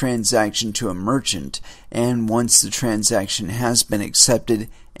sends a transaction to a merchant, and once the transaction has been accepted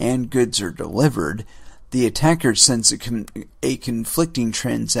and goods are delivered, the attacker sends a conflicting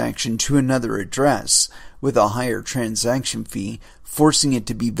transaction to another address with a higher transaction fee, forcing it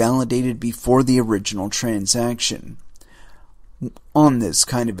to be validated before the original transaction. On this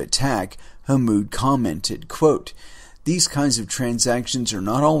kind of attack, Hamoud commented, quote, These kinds of transactions are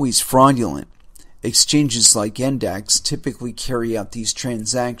not always fraudulent. Exchanges like Index typically carry out these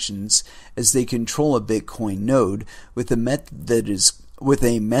transactions as they control a Bitcoin node with a method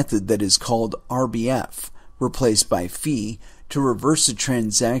that is called RBF, replaced by fee, to reverse a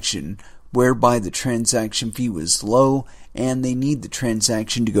transaction whereby the transaction fee was low and they need the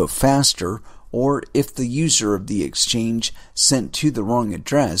transaction to go faster, or if the user of the exchange sent to the wrong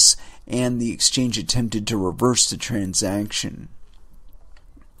address and the exchange attempted to reverse the transaction.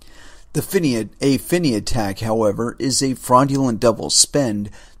 A Finney attack, however, is a fraudulent double spend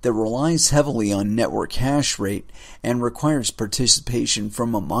that relies heavily on network hash rate and requires participation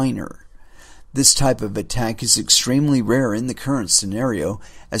from a miner. This type of attack is extremely rare in the current scenario,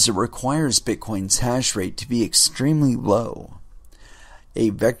 as it requires Bitcoin's hash rate to be extremely low. A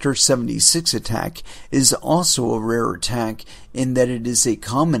Vector 76 attack is also a rare attack in that it is a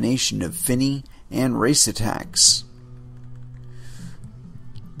combination of Finney and race attacks.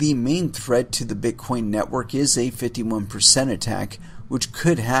 The main threat to the Bitcoin network is a 51% attack, which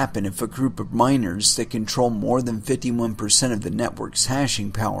could happen if a group of miners that control more than 51% of the network's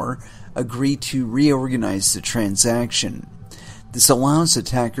hashing power agree to reorganize the transaction. This allows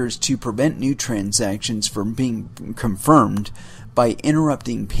attackers to prevent new transactions from being confirmed by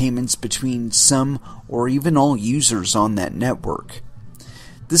interrupting payments between some or even all users on that network.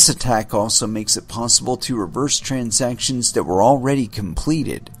 This attack also makes it possible to reverse transactions that were already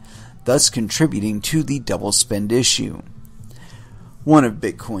completed, thus contributing to the double spend issue. One of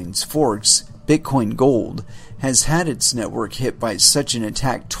Bitcoin's forks, Bitcoin Gold, has had its network hit by such an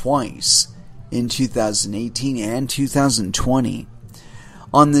attack twice, in 2018 and 2020.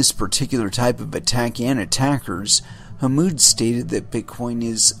 On this particular type of attack and attackers, Hamoud stated that Bitcoin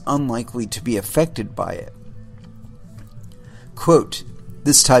is unlikely to be affected by it. Quote,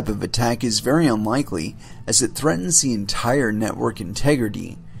 This type of attack is very unlikely as it threatens the entire network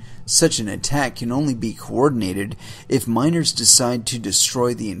integrity. Such an attack can only be coordinated if miners decide to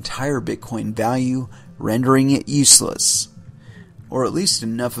destroy the entire Bitcoin value, rendering it useless. Or at least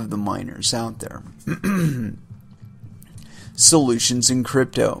enough of the miners out there. Solutions in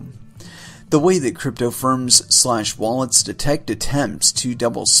crypto. The way that crypto firms/wallets detect attempts to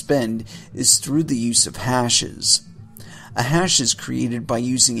double spend is through the use of hashes. A hash is created by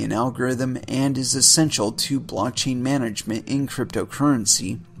using an algorithm and is essential to blockchain management in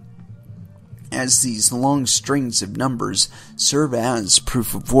cryptocurrency, as these long strings of numbers serve as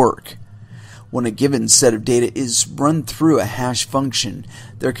proof of work. When a given set of data is run through a hash function,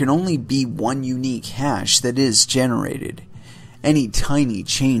 there can only be one unique hash that is generated. Any tiny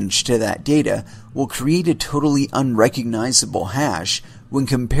change to that data will create a totally unrecognizable hash when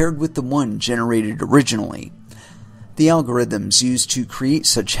compared with the one generated originally. The algorithms used to create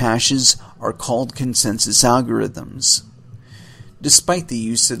such hashes are called consensus algorithms. Despite the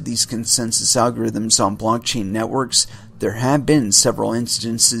use of these consensus algorithms on blockchain networks, there have been several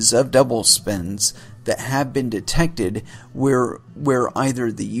instances of double spends that have been detected where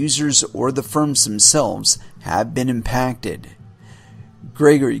either the users or the firms themselves have been impacted.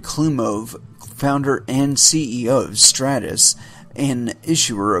 Gregory Klumov, founder and CEO of Stratus, an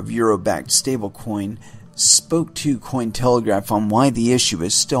issuer of euro-backed stablecoin, spoke to Cointelegraph on why the issue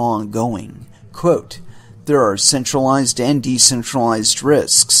is still ongoing. Quote, "There are centralized and decentralized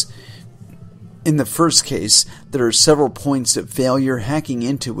risks. In the first case, there are several points of failure hacking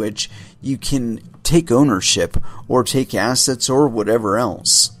into which you can take ownership or take assets or whatever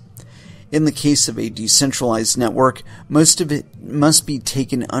else. In the case of a decentralized network, most of it must be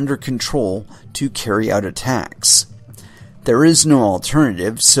taken under control to carry out attacks. There is no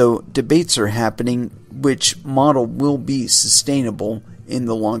alternative, so debates are happening which model will be sustainable in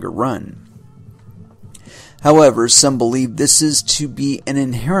the longer run. However, some believe this is to be an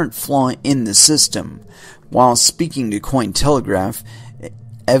inherent flaw in the system." While speaking to Cointelegraph,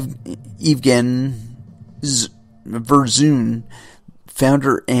 Evgen Verzun,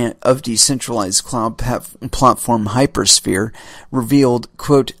 founder of decentralized cloud platform Hypersphere, revealed,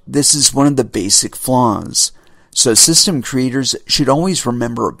 quote, "This is one of the basic flaws. So system creators should always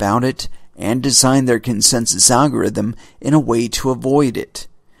remember about it and design their consensus algorithm in a way to avoid it."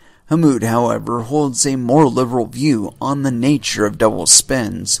 Hamoud, however, holds a more liberal view on the nature of double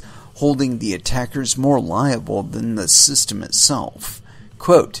spends, holding the attackers more liable than the system itself.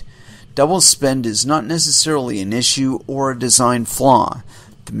 Quote, "Double spend is not necessarily an issue or a design flaw.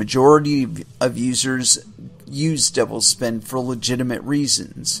 The majority of users use double spend for legitimate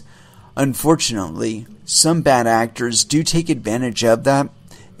reasons. Unfortunately, some bad actors do take advantage of that,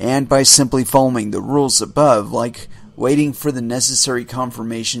 and by simply following the rules above, like waiting for the necessary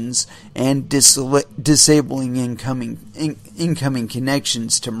confirmations and disabling incoming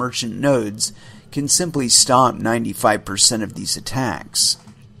connections to merchant nodes, can simply stop 95% of these attacks."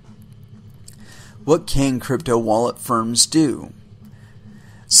 What can crypto wallet firms do?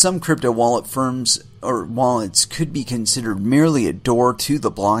 Some crypto wallet firms or wallets could be considered merely a door to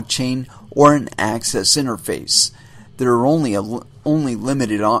the blockchain or an access interface. There are only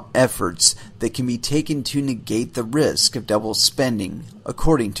limited efforts that can be taken to negate the risk of double spending,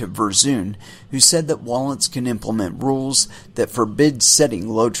 according to Verzun, who said that wallets can implement rules that forbid setting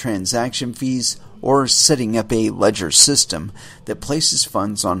low transaction fees or setting up a ledger system that places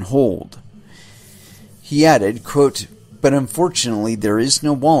funds on hold. He added, quote, "But unfortunately there is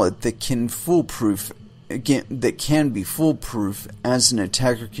no wallet that can be foolproof, as an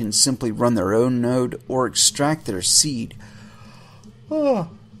attacker can simply run their own node or extract their seed from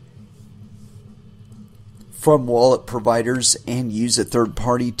wallet providers and use a third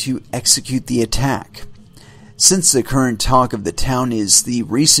party to execute the attack." Since the current talk of the town is the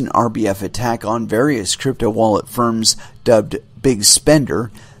recent RBF attack on various crypto wallet firms dubbed Big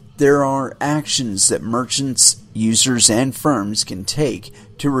Spender, there are actions that merchants, users, and firms can take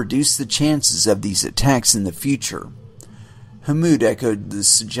to reduce the chances of these attacks in the future. Hamoud echoed the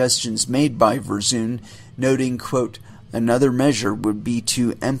suggestions made by Verzun, noting, quote, "Another measure would be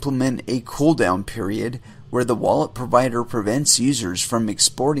to implement a cooldown period where the wallet provider prevents users from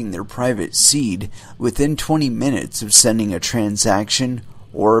exporting their private seed within 20 minutes of sending a transaction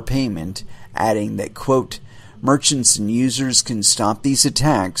or a payment," adding that, quote, "Merchants and users can stop these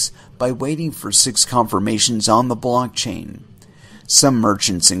attacks by waiting for 6 confirmations on the blockchain. Some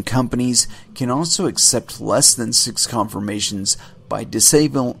merchants and companies can also accept less than 6 confirmations by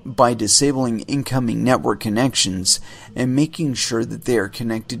disabling incoming network connections and making sure that they are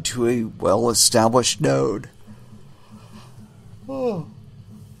connected to a well-established node." Oh,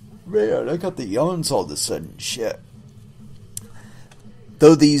 man, I got the yawns all of a sudden. Shit.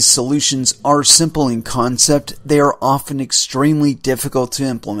 Though these solutions are simple in concept, they are often extremely difficult to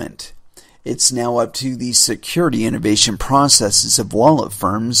implement. It's now up to the security innovation processes of wallet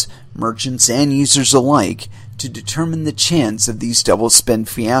firms, merchants, and users alike to determine the chance of these double spend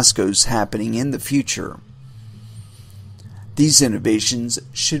fiascos happening in the future. These innovations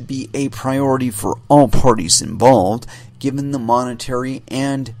should be a priority for all parties involved, given the monetary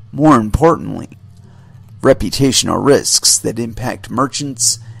and, more importantly, reputational risks that impact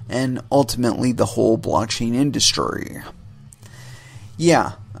merchants and ultimately the whole blockchain industry.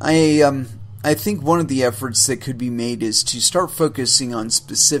 Yeah, I think one of the efforts that could be made is to start focusing on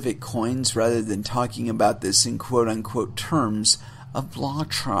specific coins rather than talking about this in quote-unquote terms of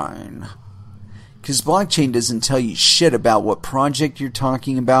blockchain. Because blockchain doesn't tell you shit about what project you're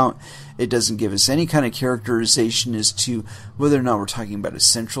talking about. It doesn't give us any kind of characterization as to whether or not we're talking about a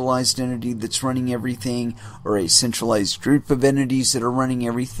centralized entity that's running everything or a centralized group of entities that are running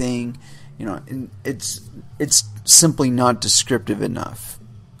everything. You know, it's simply not descriptive enough.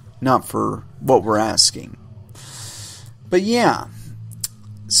 not for what we're asking. But yeah,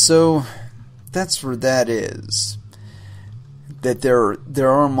 so that's where that is. That there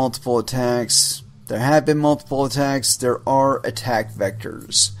are multiple attacks. There have been multiple attacks. There are attack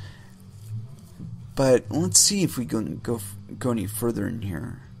vectors. But let's see if we can go any further in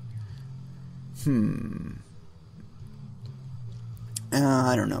here.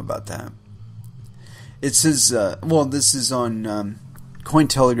 I don't know about that. It says, this is on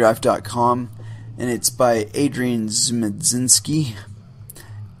Cointelegraph.com, and it's by Adrian Zmedzinski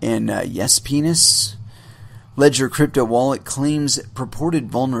and Yes Penis. Ledger crypto wallet claims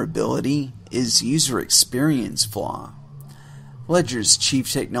purported vulnerability is user experience flaw. Ledger's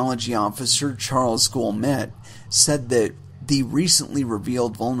chief technology officer, Charles Goulmet, said that the recently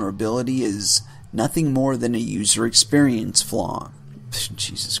revealed vulnerability is nothing more than a user experience flaw.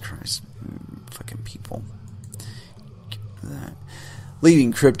 Jesus Christ. Fucking people. That.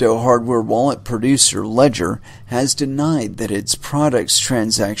 Leading crypto hardware wallet producer Ledger has denied that its product's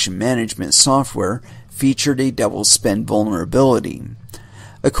transaction management software featured a double spend vulnerability.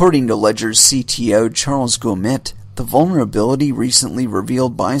 According to Ledger's CTO Charles Goulmet, the vulnerability recently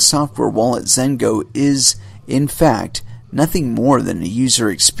revealed by software wallet Zengo is, in fact, nothing more than a user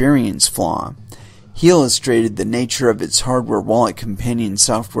experience flaw. He illustrated the nature of its hardware wallet companion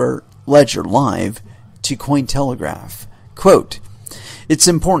software, Ledger Live, to Cointelegraph. Quote, "It's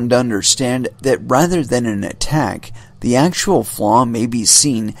important to understand that rather than an attack, the actual flaw may be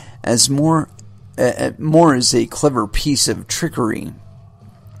seen as more as a clever piece of trickery.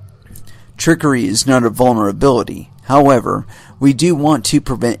 Trickery is not a vulnerability. However, we do want to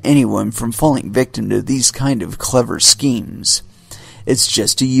prevent anyone from falling victim to these kind of clever schemes. It's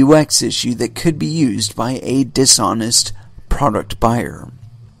just a UX issue that could be used by a dishonest product buyer."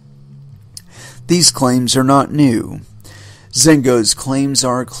 These claims are not new. Zengo's claims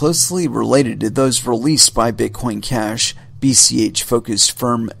are closely related to those released by Bitcoin Cash, BCH-focused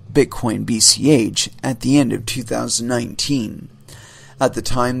firm Bitcoin BCH, at the end of 2019. At the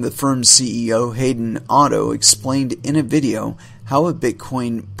time, the firm's CEO, Hayden Otto, explained in a video how a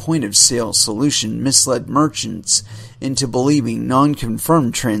Bitcoin point-of-sale solution misled merchants into believing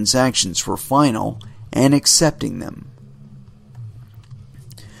non-confirmed transactions were final and accepting them.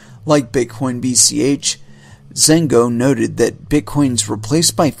 Like Bitcoin BCH, Zengo noted that Bitcoin's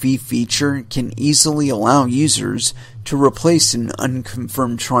Replace by Fee feature can easily allow users to replace an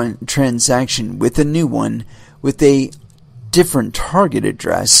unconfirmed transaction with a new one with a different target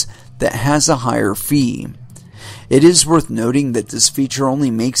address that has a higher fee. It is worth noting that this feature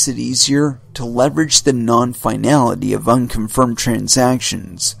only makes it easier to leverage the non-finality of unconfirmed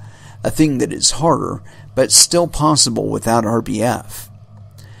transactions, a thing that is harder but still possible without RBF.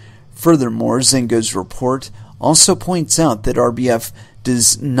 Furthermore, Zengo's report also points out that RBF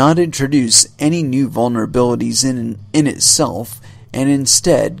does not introduce any new vulnerabilities in itself, and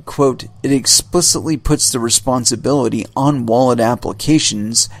instead, quote, "it explicitly puts the responsibility on wallet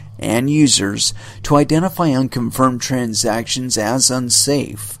applications and users to identify unconfirmed transactions as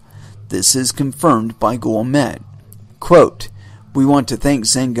unsafe." This is confirmed by Goulmet. Quote, "We want to thank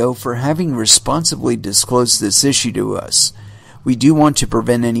Zengo for having responsibly disclosed this issue to us. We do want to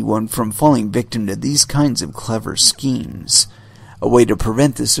prevent anyone from falling victim to these kinds of clever schemes. A way to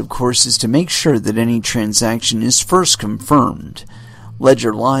prevent this, of course, is to make sure that any transaction is first confirmed.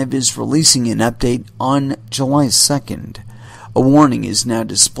 Ledger Live is releasing an update on July 2nd. A warning is now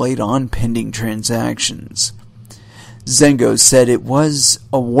displayed on pending transactions." Zengo said it was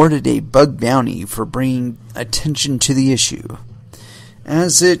awarded a bug bounty for bringing attention to the issue,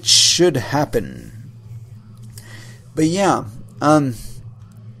 as it should happen. But yeah,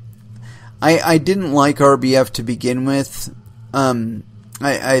 I didn't like RBF to begin with.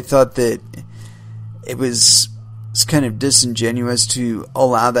 I thought that it was kind of disingenuous to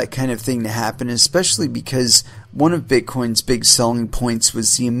allow that kind of thing to happen, especially because one of Bitcoin's big selling points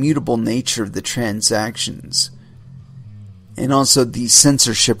was the immutable nature of the transactions, and also the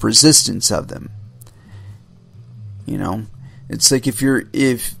censorship resistance of them. You know, it's like if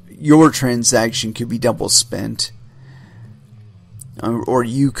your transaction could be double spent, or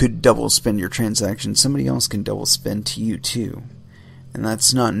you could double spend your transaction, somebody else can double spend to you too. And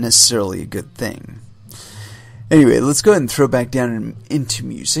that's not necessarily a good thing. Anyway, let's go ahead and throw back down into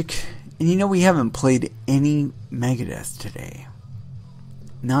music. And you know, we haven't played any Megadeth today.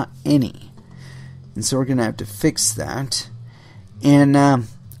 Not any. And so we're going to have to fix that. And I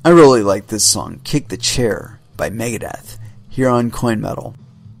really like this song, Kick the Chair by Megadeth, here on Coin Metal.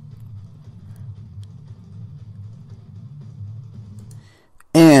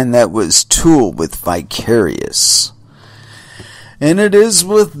 And that was Tool with Vicarious. And it is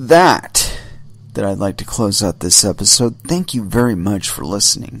with that I'd like to close out this episode. Thank you very much for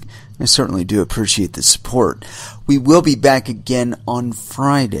listening. I certainly do appreciate the support. We will be back again on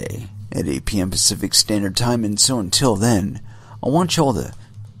Friday at 8 p.m. Pacific Standard Time. And so until then, I want y'all to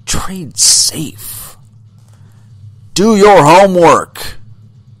trade safe. Do your homework.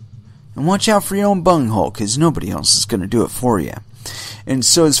 And watch out for your own bunghole, because nobody else is going to do it for you. And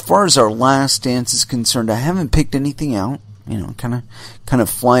so as far as our last dance is concerned, I haven't picked anything out. Kind of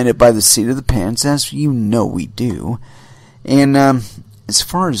flying it by the seat of the pants, as you know we do. And as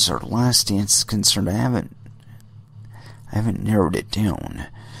far as our last dance is concerned, I haven't narrowed it down.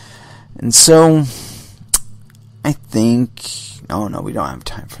 And so I think, oh no, we don't have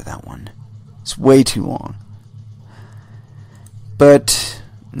time for that one. It's way too long. But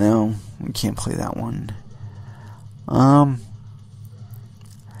no, we can't play that one. I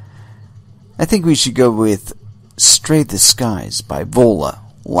think we should go with Straight the Skies by Vola,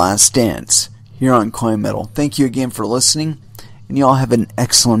 Last Dance, here on Coin Metal. Thank you again for listening, and you all have an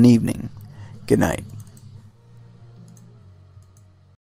excellent evening. Good night.